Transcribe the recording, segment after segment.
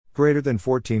Greater than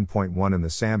 14.1 in the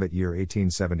Sambat year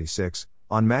 1876,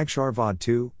 on Magshar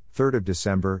 2, 3rd of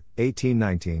December,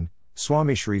 1819,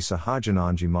 Swami Sri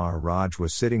Sahajananji Maharaj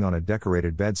was sitting on a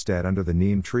decorated bedstead under the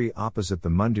neem tree opposite the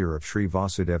Mandir of Sri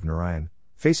Vasudev Narayan,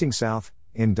 facing south,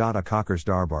 in Dada Kakkar's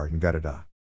Darbar in Gadada.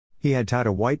 He had tied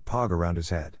a white pog around his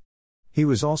head. He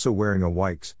was also wearing a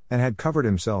whites, and had covered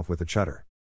himself with a chudder.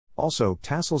 Also,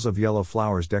 tassels of yellow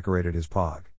flowers decorated his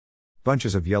pog.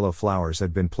 Bunches of yellow flowers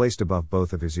had been placed above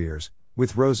both of his ears,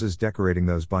 with roses decorating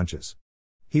those bunches.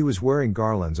 He was wearing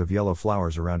garlands of yellow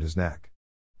flowers around his neck.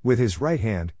 With his right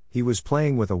hand, he was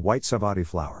playing with a white savati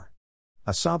flower.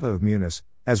 A sabha of munis,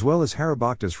 as well as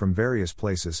Haribhaktas from various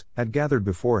places, had gathered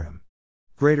before him.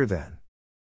 Greater than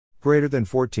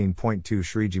 14.2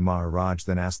 Sriji Maharaj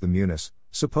then asked the munis,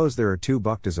 suppose there are two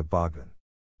bhaktas of Bhagwan.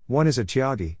 One is a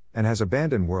tyagi, and has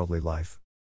abandoned worldly life.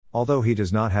 Although he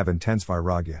does not have intense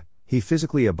vairagya, he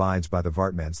physically abides by the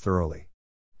Vartmans thoroughly.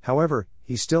 However,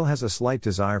 he still has a slight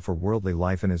desire for worldly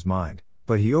life in his mind,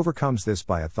 but he overcomes this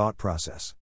by a thought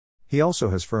process. He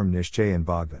also has firm nishchay in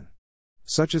Bhagwan.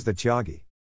 Such is the tyagi.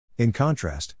 In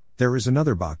contrast, there is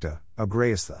another bhakta, a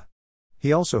grahastha.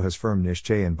 He also has firm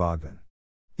nishchay in Bhagwan.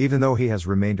 Even though he has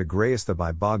remained a grahastha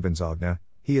by Bhagwan's ajna,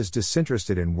 he is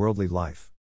disinterested in worldly life.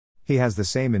 He has the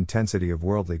same intensity of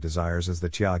worldly desires as the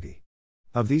tyagi.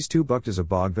 Of these two bhaktas of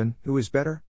Bhagwan, who is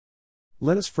better?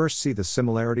 Let us first see the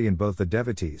similarity in both the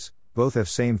devotees. Both have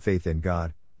same faith in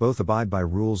God, both abide by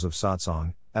rules of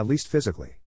satsang, at least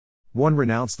physically. One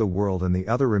renounced the world and the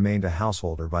other remained a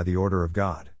householder by the order of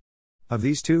God. Of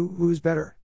these two, who is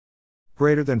better?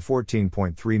 Greater than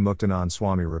 14.3 Muktanand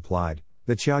Swami replied,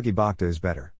 the Tyagi Bhakta is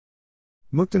better.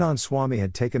 Muktanand Swami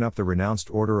had taken up the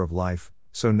renounced order of life,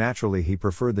 so naturally he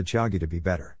preferred the Tyagi to be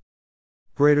better.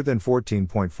 Greater than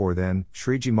 14.4 then,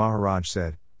 Sriji Maharaj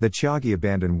said, the Tyagi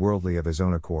abandoned worldly of his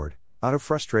own accord, out of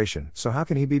frustration, so how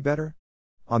can he be better?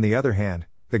 On the other hand,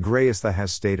 the grahastha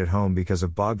has stayed at home because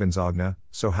of Bhagwan's ajna,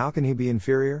 so how can he be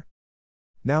inferior?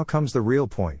 Now comes the real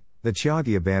point, the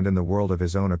Tyagi abandoned the world of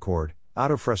his own accord,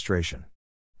 out of frustration.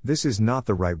 This is not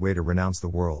the right way to renounce the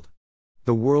world.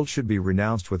 The world should be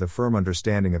renounced with a firm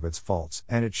understanding of its faults,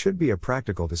 and it should be a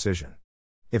practical decision.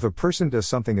 If a person does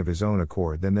something of his own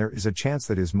accord, then there is a chance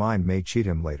that his mind may cheat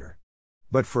him later.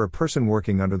 But for a person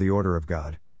working under the order of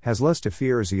God, has less to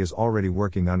fear as he is already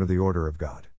working under the order of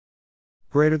God.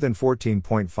 Greater than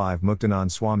 14.5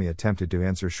 Muktanand Swami attempted to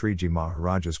answer Sriji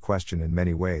Maharaj's question in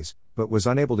many ways, but was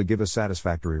unable to give a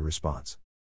satisfactory response.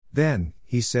 Then,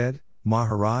 he said,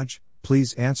 Maharaj,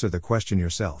 please answer the question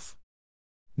yourself.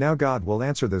 Now God will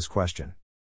answer this question.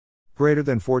 Greater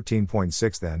than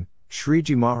 14.6 then,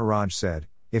 Sriji Maharaj said,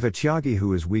 if a tyagi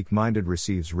who is weak-minded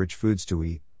receives rich foods to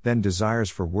eat, then desires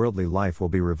for worldly life will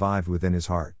be revived within his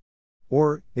heart.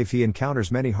 Or, if he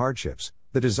encounters many hardships,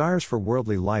 the desires for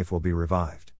worldly life will be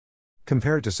revived.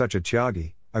 Compared to such a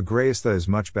tyagi, a grahastha is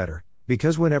much better,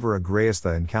 because whenever a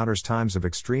grahastha encounters times of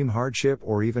extreme hardship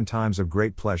or even times of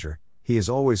great pleasure, he is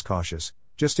always cautious,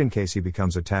 just in case he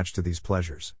becomes attached to these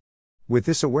pleasures. With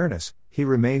this awareness, he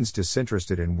remains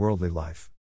disinterested in worldly life.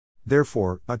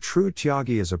 Therefore, a true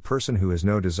tyagi is a person who has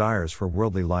no desires for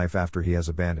worldly life after he has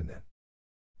abandoned it.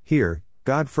 Here,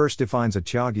 God first defines a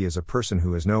tyagi as a person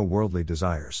who has no worldly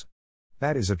desires.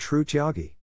 That is a true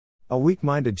tyagi. A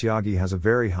weak-minded tyagi has a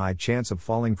very high chance of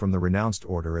falling from the renounced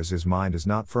order as his mind is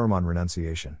not firm on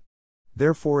renunciation.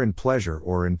 Therefore in pleasure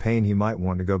or in pain he might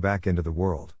want to go back into the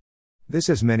world. This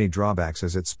has many drawbacks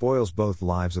as it spoils both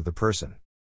lives of the person.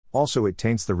 Also it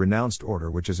taints the renounced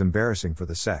order, which is embarrassing for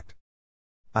the sect.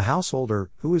 A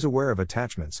householder, who is aware of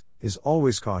attachments, is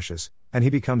always cautious, and he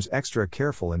becomes extra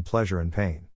careful in pleasure and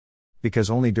pain.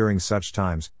 Because only during such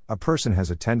times, a person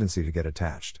has a tendency to get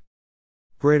attached.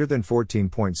 Greater than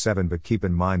 14.7 But keep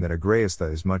in mind that a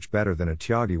grahastha is much better than a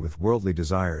tyagi with worldly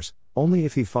desires, only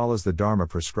if he follows the dharma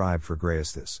prescribed for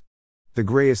grahasthas. The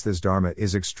grahastha's dharma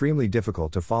is extremely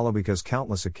difficult to follow because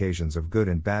countless occasions of good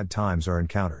and bad times are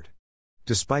encountered.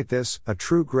 Despite this, a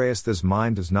true grahastha's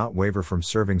mind does not waver from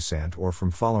serving Sant or from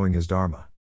following his dharma.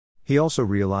 He also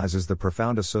realizes the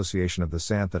profound association of the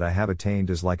Sant that I have attained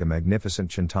is like a magnificent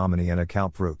chintamani and a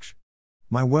kalpvruksh.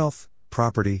 My wealth,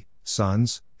 property,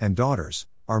 sons, and daughters,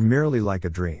 are merely like a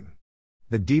dream.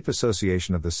 The deep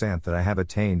association of the Sant that I have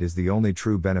attained is the only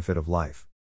true benefit of life.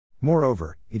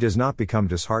 Moreover, he does not become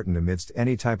disheartened amidst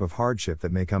any type of hardship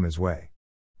that may come his way.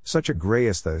 Such a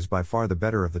grahastha is by far the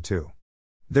better of the two.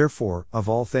 Therefore, of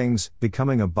all things,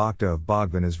 becoming a bhakta of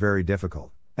Bhagwan is very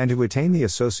difficult, and to attain the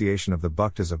association of the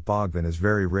bhaktas of Bhagwan is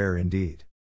very rare indeed.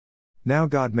 Now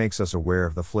God makes us aware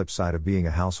of the flip side of being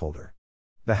a householder.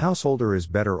 The householder is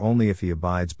better only if he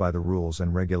abides by the rules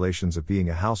and regulations of being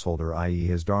a householder, i.e.,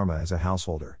 his dharma as a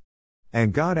householder.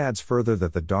 And God adds further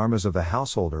that the dharmas of the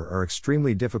householder are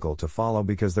extremely difficult to follow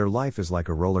because their life is like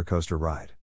a roller coaster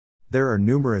ride. There are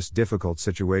numerous difficult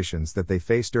situations that they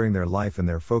face during their life, and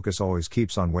their focus always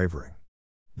keeps on wavering.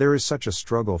 There is such a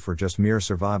struggle for just mere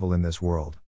survival in this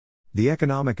world. The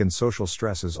economic and social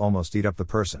stresses almost eat up the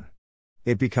person.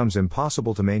 It becomes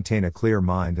impossible to maintain a clear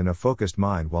mind and a focused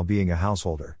mind while being a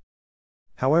householder.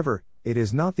 However, it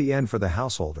is not the end for the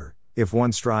householder. If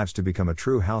one strives to become a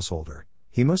true householder,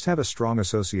 he must have a strong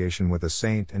association with a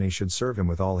saint, and he should serve him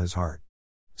with all his heart.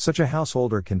 Such a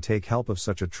householder can take help of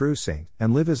such a true saint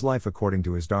and live his life according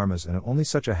to his dharmas, and only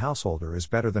such a householder is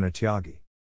better than a tyagi.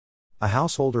 A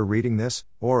householder reading this,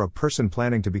 or a person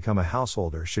planning to become a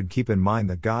householder, should keep in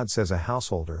mind that God says a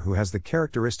householder who has the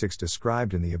characteristics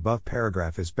described in the above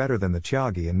paragraph is better than the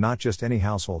tyagi, and not just any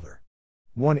householder.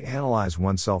 1. Analyze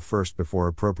oneself first before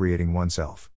appropriating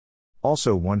oneself.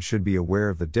 Also, one should be aware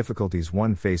of the difficulties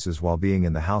one faces while being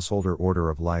in the householder order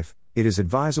of life. It is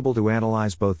advisable to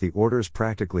analyze both the orders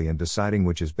practically and deciding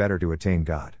which is better to attain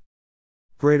God.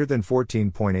 Greater than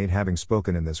 14.8 Having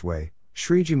spoken in this way,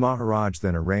 Shriji Maharaj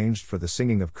then arranged for the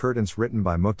singing of kirtans written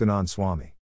by Muktanand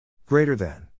Swami. Greater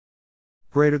than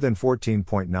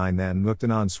 14.9 Then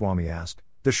Muktanand Swami asked,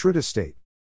 the Shruta state.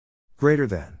 Greater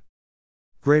than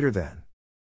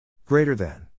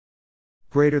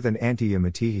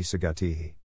Antiyamatihi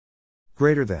Sagatihi.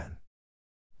 Greater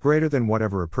than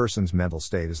whatever a person's mental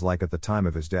state is like at the time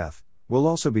of his death, will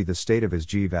also be the state of his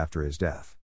jiva after his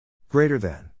death.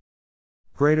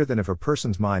 Greater than if a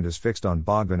person's mind is fixed on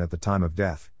Bhagwan at the time of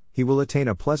death, he will attain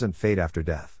a pleasant fate after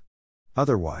death.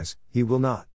 Otherwise, he will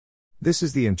not. This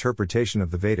is the interpretation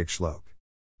of the Vedic shlok.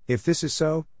 If this is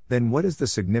so, then what is the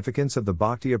significance of the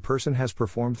bhakti a person has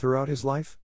performed throughout his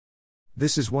life?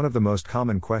 This is one of the most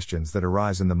common questions that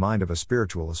arise in the mind of a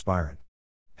spiritual aspirant.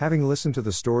 Having listened to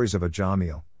the stories of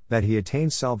Ajamil, that he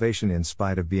attained salvation in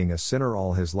spite of being a sinner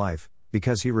all his life,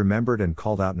 because he remembered and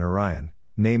called out Narayan,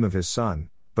 name of his son,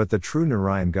 but the true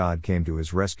Narayan God came to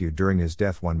his rescue during his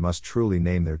death. One must truly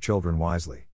name their children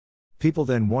wisely. People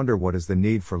then wonder what is the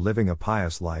need for living a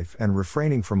pious life and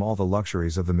refraining from all the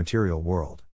luxuries of the material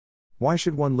world. Why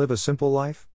should one live a simple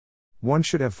life? One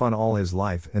should have fun all his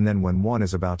life, and then when one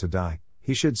is about to die,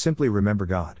 he should simply remember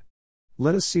God.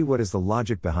 Let us see what is the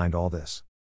logic behind all this.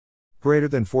 Greater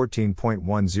than 14.10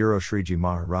 Shriji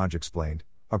Maharaj explained,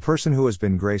 a person who has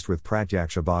been graced with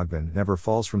Pratyaksha Bhagwan never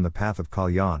falls from the path of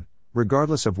Kalyan,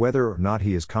 regardless of whether or not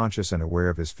he is conscious and aware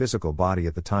of his physical body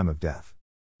at the time of death.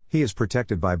 He is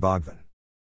protected by Bhagwan.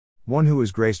 One who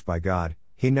is graced by God,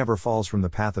 he never falls from the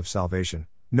path of salvation,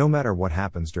 no matter what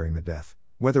happens during the death,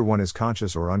 whether one is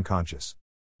conscious or unconscious.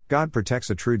 God protects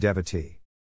a true devotee.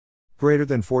 Greater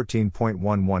than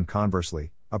 14.11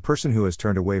 Conversely, a person who has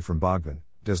turned away from Bhagwan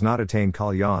does not attain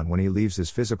Kalyan when he leaves his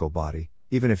physical body,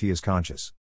 even if he is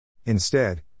conscious.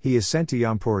 Instead, he is sent to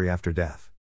Yampuri after death.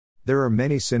 There are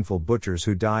many sinful butchers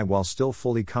who die while still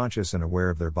fully conscious and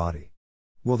aware of their body.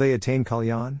 Will they attain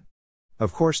Kalyan?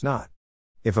 Of course not.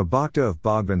 If a bhakta of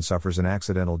Bhagwan suffers an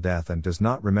accidental death and does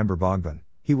not remember Bhagwan,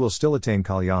 he will still attain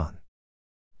Kalyan.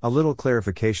 A little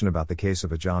clarification about the case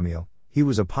of Ajamil. He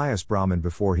was a pious Brahmin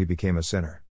before he became a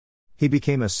sinner. He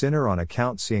became a sinner on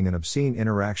account seeing an obscene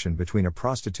interaction between a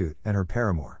prostitute and her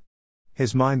paramour.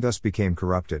 His mind thus became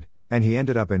corrupted, and he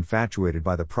ended up infatuated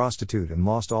by the prostitute and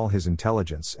lost all his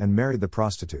intelligence and married the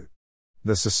prostitute.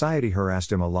 The society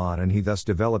harassed him a lot, and he thus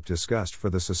developed disgust for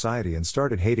the society and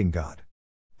started hating God.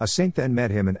 A saint then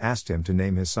met him and asked him to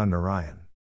name his son Narayan.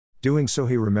 Doing so,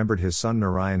 he remembered his son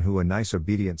Narayan, who a nice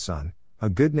obedient son. A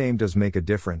good name does make a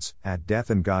difference at death,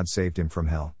 and God saved him from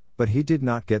hell, but he did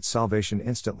not get salvation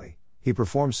instantly. He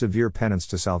performed severe penance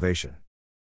to salvation.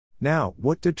 Now,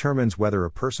 what determines whether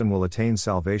a person will attain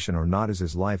salvation or not is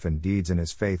his life and deeds and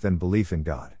his faith and belief in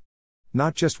God.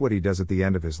 Not just what he does at the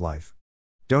end of his life.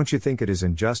 Don't you think it is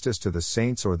injustice to the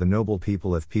saints or the noble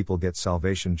people if people get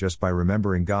salvation just by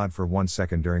remembering God for 1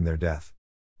 second during their death?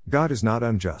 God is not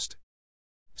unjust.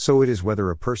 So it is whether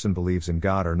a person believes in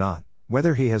God or not,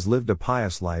 whether he has lived a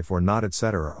pious life or not,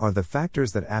 etc., are the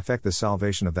factors that affect the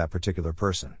salvation of that particular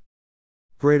person.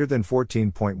 Greater than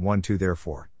 14.12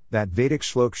 Therefore, that Vedic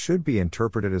shlok should be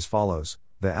interpreted as follows: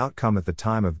 the outcome at the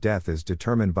time of death is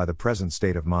determined by the present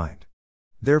state of mind.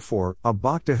 Therefore, a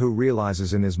bhakta who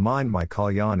realizes in his mind my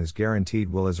Kalyan is guaranteed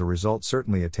will as a result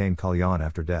certainly attain Kalyan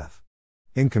after death.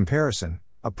 In comparison,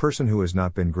 a person who has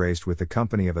not been graced with the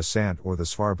company of a sant or the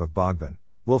svarp of Bhagwan,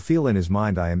 will feel in his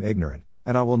mind I am ignorant,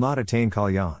 and I will not attain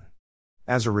Kalyan.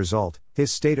 As a result,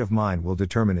 his state of mind will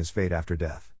determine his fate after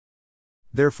death.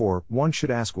 Therefore, one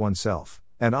should ask oneself,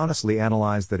 And honestly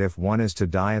analyze that if one is to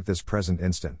die at this present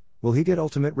instant, will he get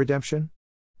ultimate redemption?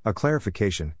 A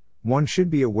clarification: one should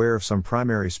be aware of some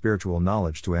primary spiritual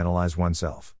knowledge to analyze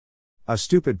oneself. A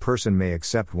stupid person may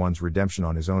accept one's redemption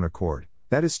on his own accord,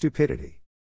 that is stupidity.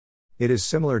 It is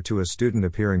similar to a student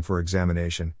appearing for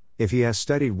examination. If he has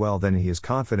studied well, then he is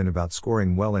confident about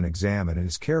scoring well in exam and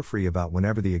is carefree about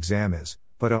whenever the exam is,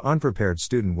 but an unprepared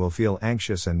student will feel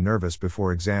anxious and nervous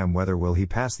before exam whether will he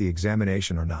pass the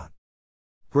examination or not.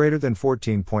 Greater than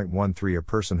 14.13 A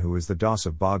person who is the Das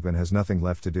of Bhagwan has nothing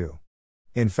left to do.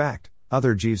 In fact,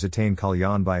 other Jivs attain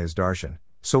Kalyan by his darshan,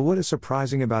 so what is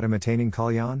surprising about him attaining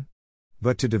Kalyan?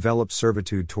 But to develop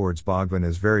servitude towards Bhagwan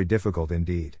is very difficult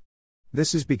indeed.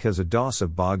 This is because a Das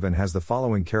of Bhagwan has the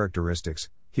following characteristics: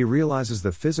 he realizes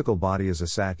the physical body is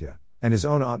asatya, and his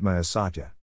own Atma is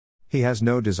satya. He has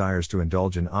no desires to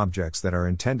indulge in objects that are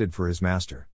intended for his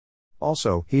master.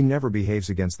 Also, he never behaves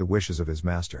against the wishes of his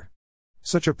master.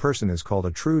 Such a person is called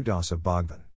a true Das of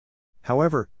Bhagwan.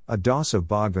 However, a Das of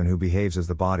Bhagwan who behaves as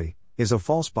the body is a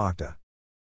false bhakta.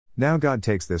 Now God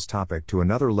takes this topic to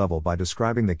another level by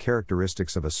describing the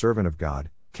characteristics of a servant of God,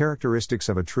 characteristics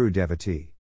of a true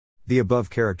devotee. The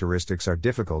above characteristics are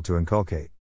difficult to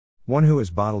inculcate. One who is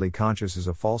bodily conscious is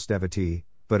a false devotee,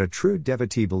 but a true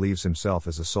devotee believes himself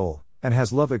as a soul, and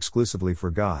has love exclusively for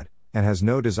God, and has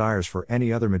no desires for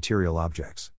any other material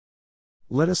objects.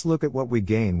 Let us look at what we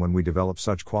gain when we develop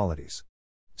such qualities.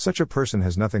 Such a person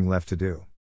has nothing left to do.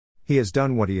 He has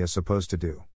done what he is supposed to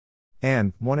do.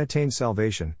 And, one attains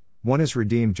salvation, one is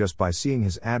redeemed just by seeing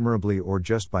his admirably or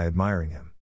just by admiring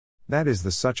him. That is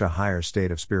such a higher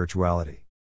state of spirituality.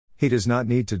 He does not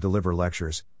need to deliver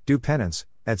lectures, do penance,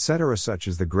 etc. Such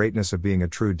is the greatness of being a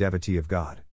true devotee of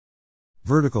God.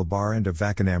 Vertical bar end of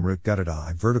Vakanamrut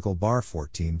Gutadai vertical bar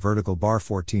 14 vertical bar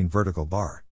 14 vertical bar.